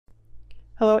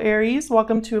Hello Aries,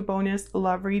 welcome to a bonus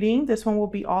love reading. This one will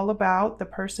be all about the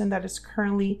person that is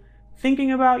currently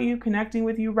thinking about you, connecting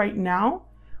with you right now.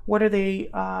 What do they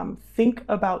think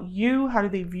about you? How do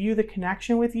they view the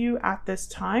connection with you at this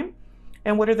time?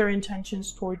 And what are their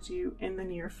intentions towards you in the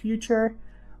near future?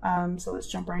 So let's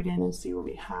jump right in and see what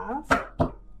we have.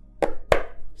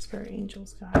 Spirit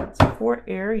angels, guides for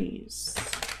Aries.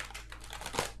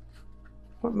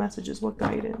 What messages, what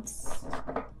guidance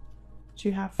do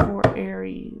you have for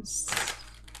Aries?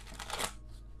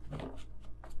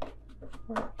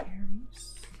 For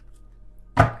Aries.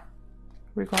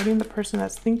 Regarding the person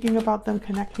that's thinking about them,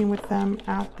 connecting with them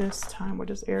at this time. What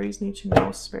does Aries need to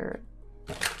know, Spirit?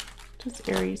 What does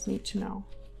Aries need to know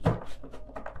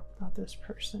about this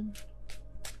person?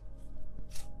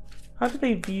 How do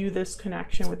they view this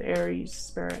connection with Aries,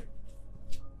 Spirit?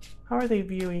 How are they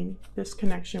viewing this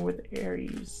connection with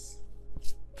Aries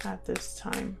at this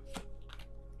time?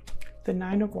 The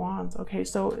Nine of Wands. Okay,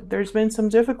 so there's been some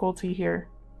difficulty here.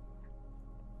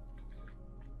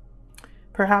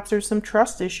 Perhaps there's some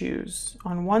trust issues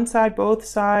on one side, both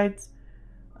sides.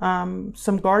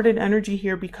 Some guarded energy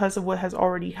here because of what has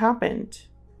already happened.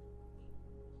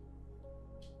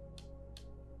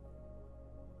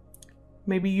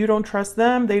 Maybe you don't trust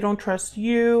them, they don't trust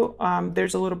you.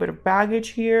 There's a little bit of baggage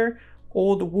here,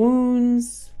 old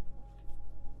wounds.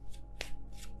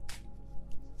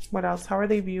 What else? How are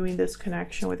they viewing this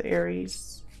connection with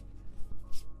Aries?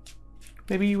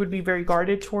 Maybe you would be very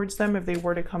guarded towards them if they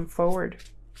were to come forward.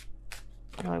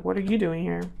 You're like, what are you doing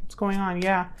here? What's going on?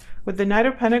 Yeah. With the Knight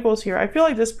of Pentacles here, I feel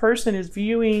like this person is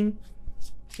viewing...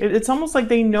 It's almost like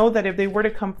they know that if they were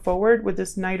to come forward with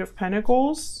this Knight of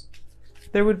Pentacles,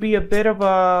 there would be a bit of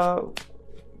a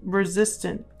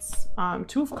resistance.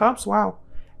 Two of Cups, wow.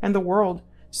 And the World.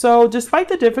 So despite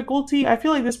the difficulty, I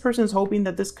feel like this person is hoping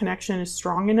that this connection is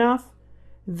strong enough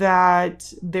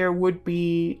that there would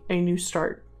be a new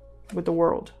start with the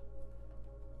World.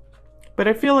 But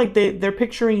I feel like they're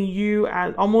picturing you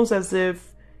as almost as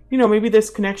if, you know, maybe this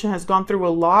connection has gone through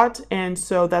a lot. And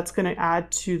so that's going to add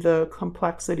to the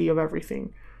complexity of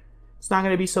everything. It's not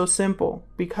going to be so simple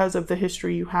because of the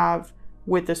history you have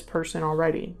with this person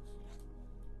already.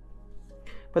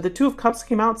 But the Two of Cups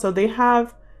came out, so they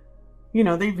have, you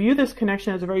know, they view this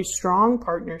connection as a very strong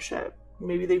partnership.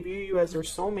 Maybe they view you as their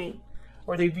soulmate,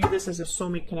 or they view this as a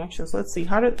soulmate connection. So let's see,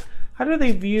 how do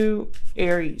they view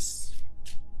Aries?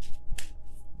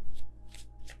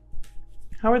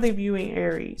 How are they viewing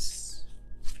Aries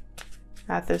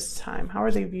at this time? How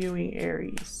are they viewing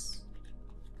Aries?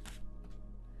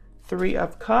 Three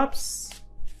of Cups.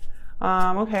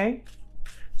 Okay.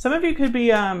 Some of you could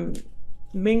be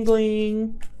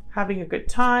mingling, having a good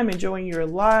time, enjoying your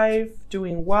life,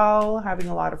 doing well, having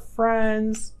a lot of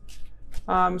friends.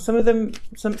 Some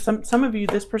of you,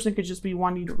 this person could just be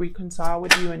wanting to reconcile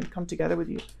with you and come together with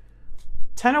you.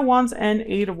 10 of Wands and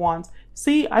 8 of Wands.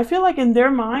 See, I feel like in their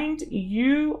mind,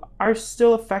 you are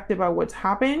still affected by what's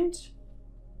happened.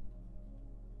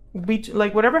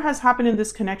 Like whatever has happened in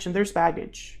this connection, there's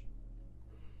baggage.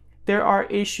 There are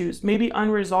issues, maybe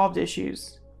unresolved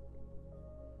issues.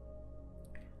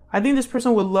 I think this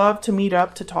person would love to meet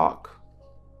up to talk,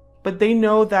 but they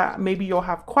know that maybe you'll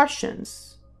have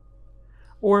questions,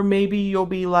 or maybe you'll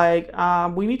be like,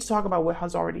 we need to talk about what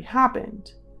has already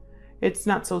happened. It's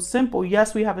not so simple.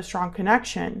 Yes, we have a strong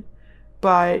connection,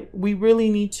 but we really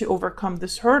need to overcome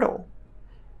this hurdle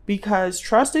because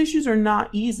trust issues are not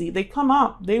easy. They come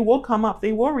up, they will come up,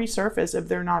 they will resurface if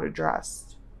they're not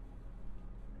addressed.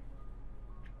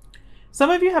 Some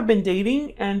of you have been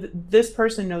dating and this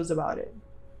person knows about it.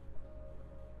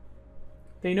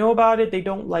 They know about it, they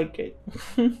don't like it.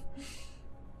 And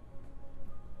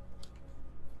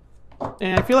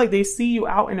I feel like they see you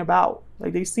out and about.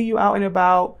 Like they see you out and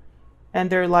about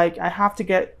and they're like, I have to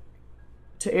get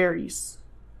to Aries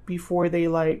before they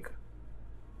like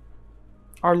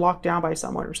are locked down by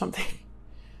someone or something.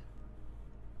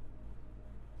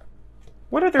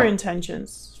 What are their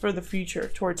intentions for the future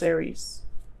towards Aries?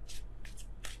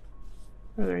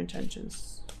 What are their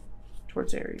intentions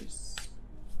towards Aries?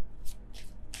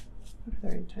 What are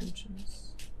their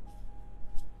intentions?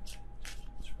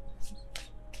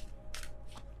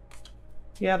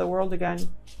 Yeah, the World again.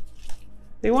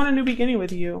 They want a new beginning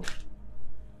with you.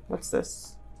 What's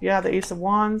this? Yeah, the Ace of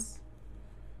Wands.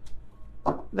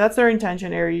 That's their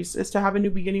intention, Aries, is to have a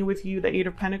new beginning with you. The Eight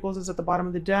of Pentacles is at the bottom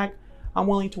of the deck. I'm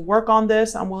willing to work on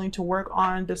this. I'm willing to work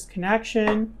on this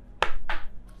connection.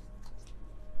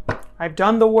 I've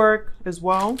done the work as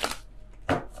well.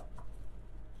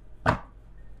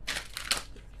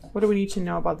 What do we need to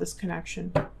know about this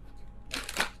connection?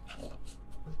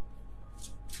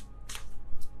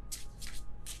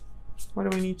 What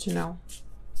do we need to know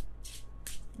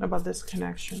about this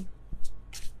connection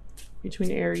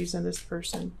between Aries and this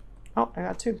person? Oh, I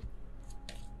got 2.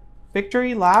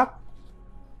 Victory lap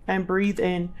and breathe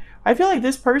in. I feel like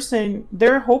this person,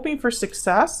 they're hoping for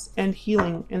success and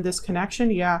healing in this connection.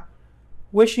 Yeah.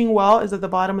 Wishing well is at the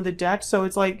bottom of the deck. So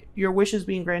it's like your wish is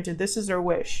being granted. This is their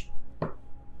wish.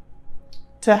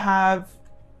 To have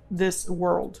this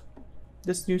world,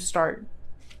 this new start.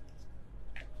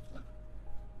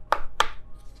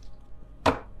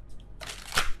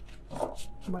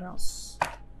 What else?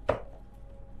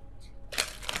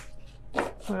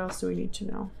 What else do we need to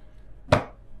know?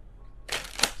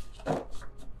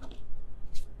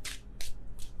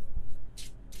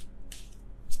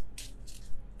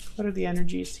 What are the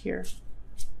energies here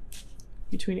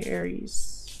between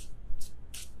Aries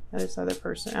and this other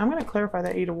person? I'm going to clarify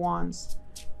that 8 of Wands.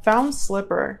 Found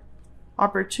slipper,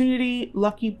 opportunity,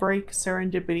 lucky break,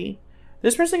 serendipity.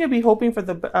 This person could be hoping for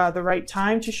the right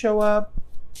time to show up,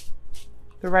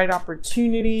 the right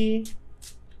opportunity,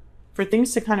 for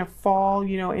things to kind of fall,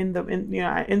 you know, in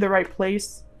the right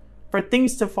place, for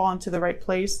things to fall into the right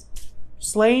place.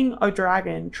 Slaying a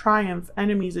dragon, triumph,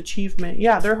 enemies, achievement.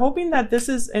 Yeah, they're hoping that this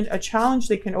is a challenge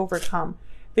they can overcome.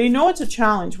 They know it's a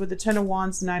challenge with the 10 of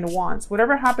Wands, 9 of Wands.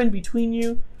 Whatever happened between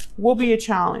you will be a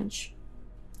challenge.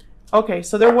 Okay,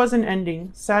 so there was an ending.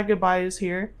 Sad goodbyes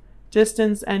here.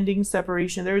 Distance, ending,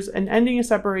 separation. There's an ending of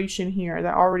separation here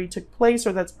that already took place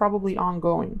or that's probably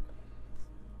ongoing.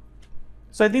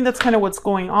 So I think that's kind of what's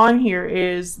going on here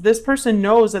is this person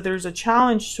knows that there's a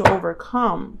challenge to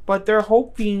overcome, but they're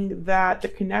hoping that the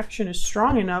connection is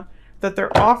strong enough, that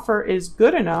their offer is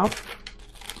good enough,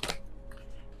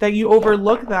 that you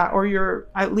overlook that, or you're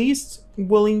at least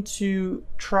willing to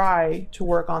try to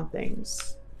work on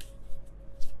things.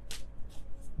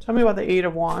 Tell me about the 8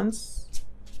 of Wands.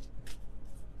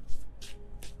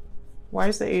 Why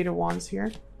is the 8 of Wands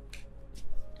here?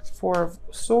 4 of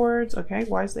Swords. Okay,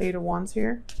 why is the 8 of Wands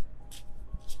here?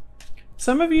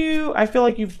 Some of you, I feel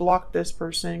like you've blocked this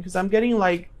person because I'm getting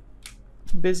like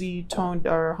busy toned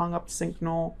or hung up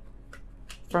signal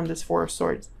from this 4 of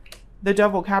Swords. The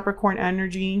Devil, Capricorn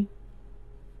energy.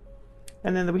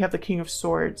 And then we have the King of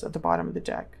Swords at the bottom of the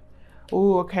deck.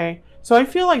 Oh, okay. So I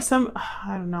feel like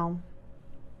I don't know.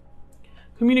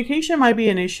 Communication might be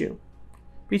an issue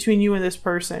between you and this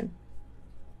person.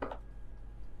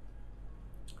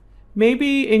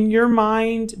 Maybe in your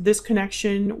mind, this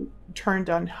connection turned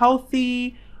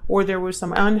unhealthy, or there was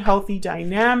some unhealthy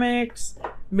dynamics.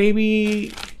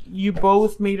 Maybe you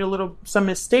both made some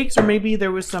mistakes, or maybe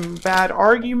there was some bad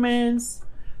arguments,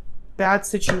 bad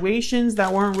situations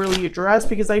that weren't really addressed.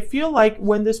 Because I feel like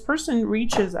when this person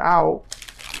reaches out,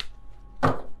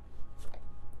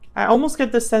 I almost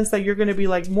get the sense that you're going to be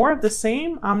like, more of the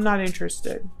same, I'm not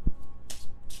interested.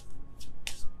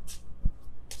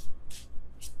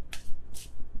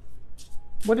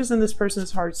 What is in this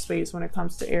person's heart space when it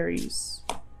comes to Aries?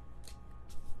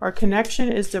 Our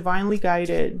connection is divinely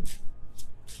guided.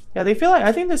 Yeah, they feel like,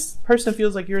 I think this person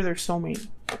feels like you're their soulmate.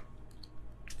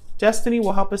 Destiny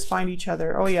will help us find each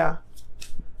other. Oh yeah.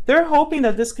 They're hoping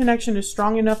that this connection is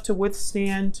strong enough to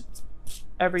withstand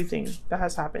everything that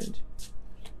has happened.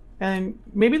 And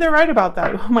maybe they're right about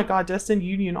that. Oh my God, Destined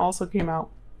Union also came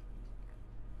out.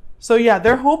 So yeah,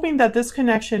 they're hoping that this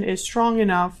connection is strong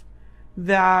enough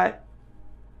that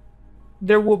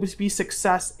there will be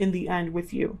success in the end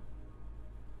with you.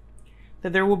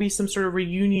 That there will be some sort of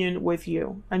reunion with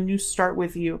you, a new start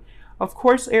with you. Of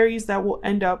course, Aries, that will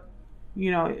end up, you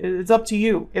know, it's up to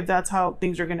you if that's how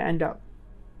things are going to end up.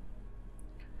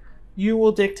 You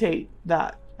will dictate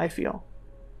that, I feel.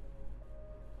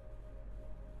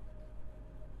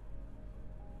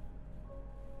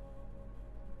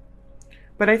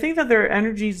 But I think that their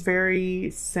energy is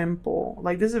very simple.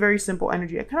 Like, this is a very simple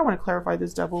energy. I kind of want to clarify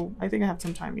this Devil. I think I have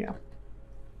some time, yeah.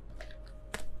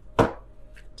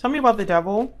 Tell me about the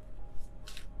Devil.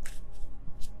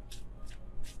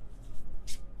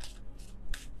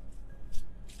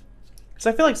 Because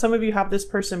I feel like some of you have this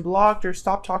person blocked or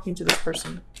stopped talking to this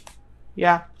person.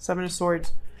 Yeah, 7 of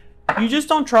Swords. You just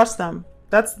don't trust them.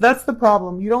 That's the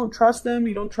problem. You don't trust them.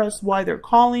 You don't trust why they're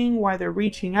calling, why they're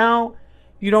reaching out.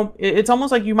 It's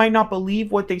almost like you might not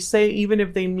believe what they say, even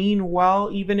if they mean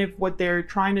well, even if what they're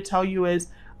trying to tell you is,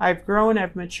 I've grown,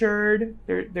 I've matured.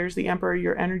 There's the Emperor,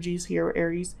 your energies here,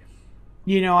 Aries.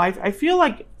 You know, I feel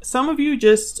like some of you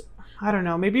just, I don't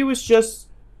know, maybe it was just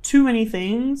too many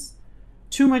things,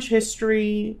 too much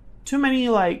history, too many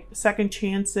like second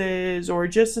chances, or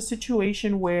just a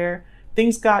situation where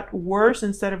things got worse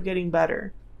instead of getting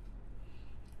better.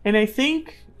 And I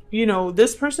think, you know,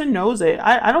 this person knows it.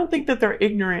 I don't think that they're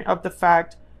ignorant of the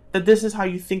fact that this is how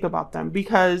you think about them,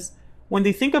 because when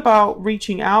they think about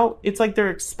reaching out, it's like they're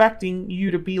expecting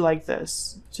you to be like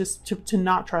this, just to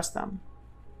not trust them.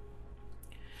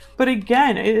 But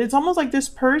again, it's almost like this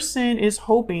person is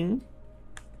hoping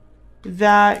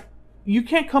that you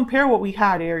can't compare what we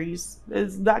had, Aries.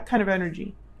 It's that kind of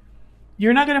energy.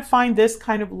 You're not going to find this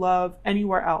kind of love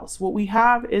anywhere else. What we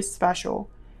have is special.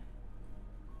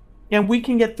 And we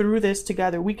can get through this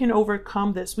together. We can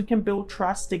overcome this. We can build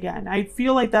trust again. I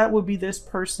feel like that would be this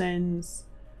person's,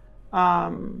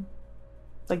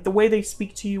 like the way they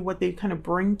speak to you, what they kind of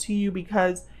bring to you,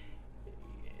 because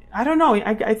I don't know.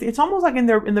 It's almost like in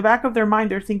the back of their mind,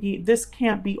 they're thinking this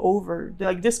can't be over.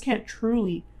 Like this can't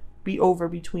truly be over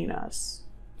between us,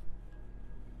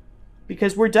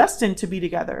 because we're destined to be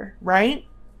together, right?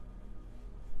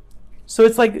 So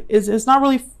it's like it's not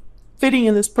really fitting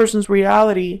in this person's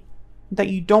reality that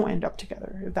you don't end up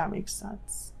together, if that makes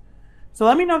sense. So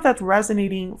let me know if that's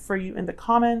resonating for you in the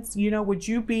comments. You know, would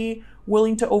you be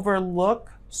willing to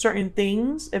overlook certain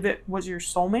things if it was your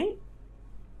soulmate?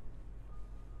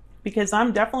 Because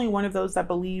I'm definitely one of those that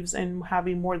believes in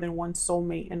having more than one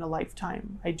soulmate in a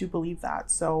lifetime. I do believe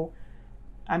that. So,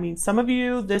 I mean, some of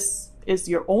you, this is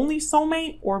your only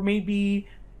soulmate, or maybe,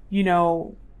 you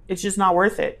know, it's just not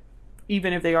worth it.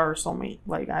 Even if they are a soulmate,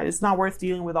 like it's not worth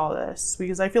dealing with all this,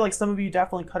 because I feel like some of you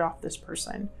definitely cut off this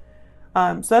person.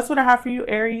 So that's what I have for you,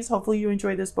 Aries. Hopefully you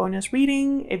enjoyed this bonus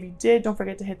reading. If you did, don't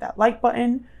forget to hit that like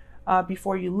button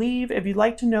before you leave. If you'd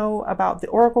like to know about the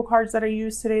oracle cards that I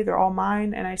used today, they're all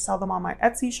mine, and I sell them on my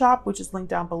Etsy shop, which is linked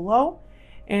down below.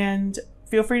 And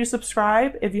feel free to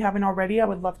subscribe if you haven't already. I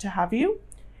would love to have you.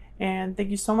 And thank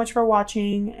you so much for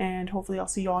watching, and hopefully I'll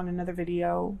see you all in another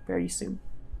video very soon.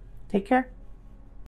 Take care.